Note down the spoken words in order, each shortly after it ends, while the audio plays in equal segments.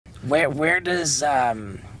Where does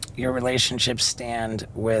your relationship stand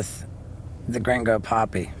with the Gringo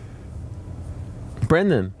Papi?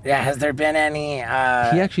 Branden. Yeah, has there been any... He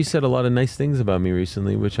actually said a lot of nice things about me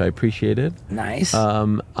recently, which I appreciated. Nice.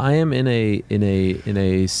 I am in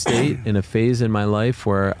a state, in a phase in my life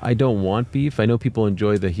where I don't want beef. I know people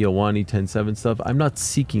enjoy the Helwani 10-7 stuff. I'm not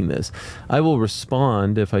seeking this. I will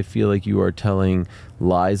respond if I feel like you are telling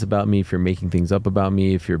lies about me, if you're making things up about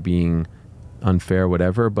me, if you're being unfair,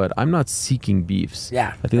 whatever, but I'm not seeking beefs.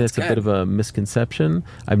 Yeah, I think that's good. a bit of a misconception.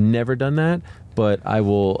 I've never done that, but I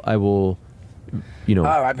will, you know.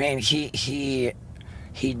 Oh, I mean, he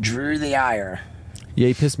drew the ire. Yeah,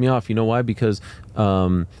 he pissed me off. You know why? Because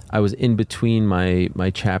I was in between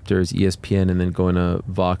my chapters, ESPN, and then going to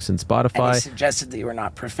Vox and Spotify. And he suggested that you were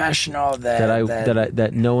not professional. That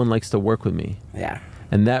no one likes to work with me. Yeah.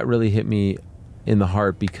 And that really hit me in the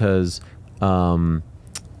heart because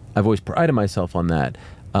I've always prided myself on that.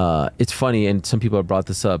 It's funny, and some people have brought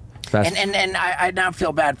this up. And I now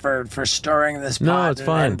feel bad for stirring this pot. No, it's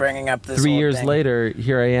fine. And bringing up this 3 whole years thing. later,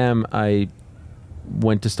 here I am. I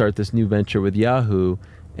went to start this new venture with Yahoo,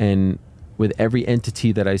 and with every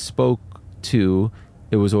entity that I spoke to,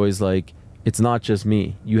 it was always like, it's not just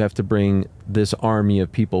me. You have to bring this army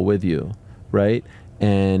of people with you, right?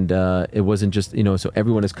 And it wasn't just, you know, so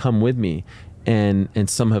everyone has come with me, and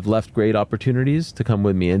some have left great opportunities to come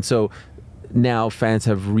with me. And so now fans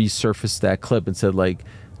have resurfaced that clip and said, like,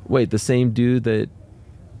 wait, the same dude that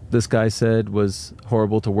this guy said was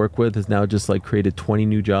horrible to work with has now just like created 20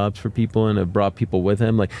 new jobs for people and have brought people with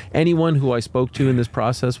him. Like anyone who I spoke to in this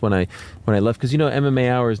process when I left, because you know MMA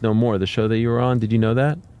Hour is no more, the show that you were on. Did you know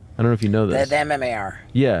that? I don't know if you know this. The MMA Hour.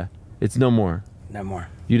 Yeah, it's no more. No more.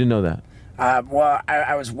 You didn't know that? Well,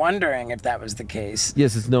 I was wondering if that was the case.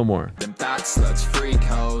 Yes, it's no more. Them thought sluts, freak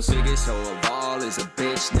hoes. Biggest hoe of all is a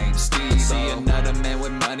bitch named Steve. See another man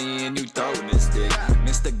with money and you throwing this dick.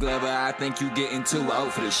 Mr. Glover, I think you getting too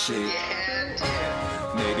old for this shit.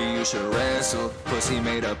 Maybe you should wrestle. Pussy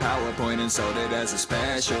made a PowerPoint and sold it as a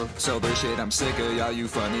special. Sober shit, I'm sick of y'all. You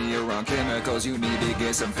funny, you're on chemicals. You need to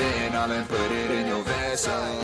get some fentanyl and put it in your vessel.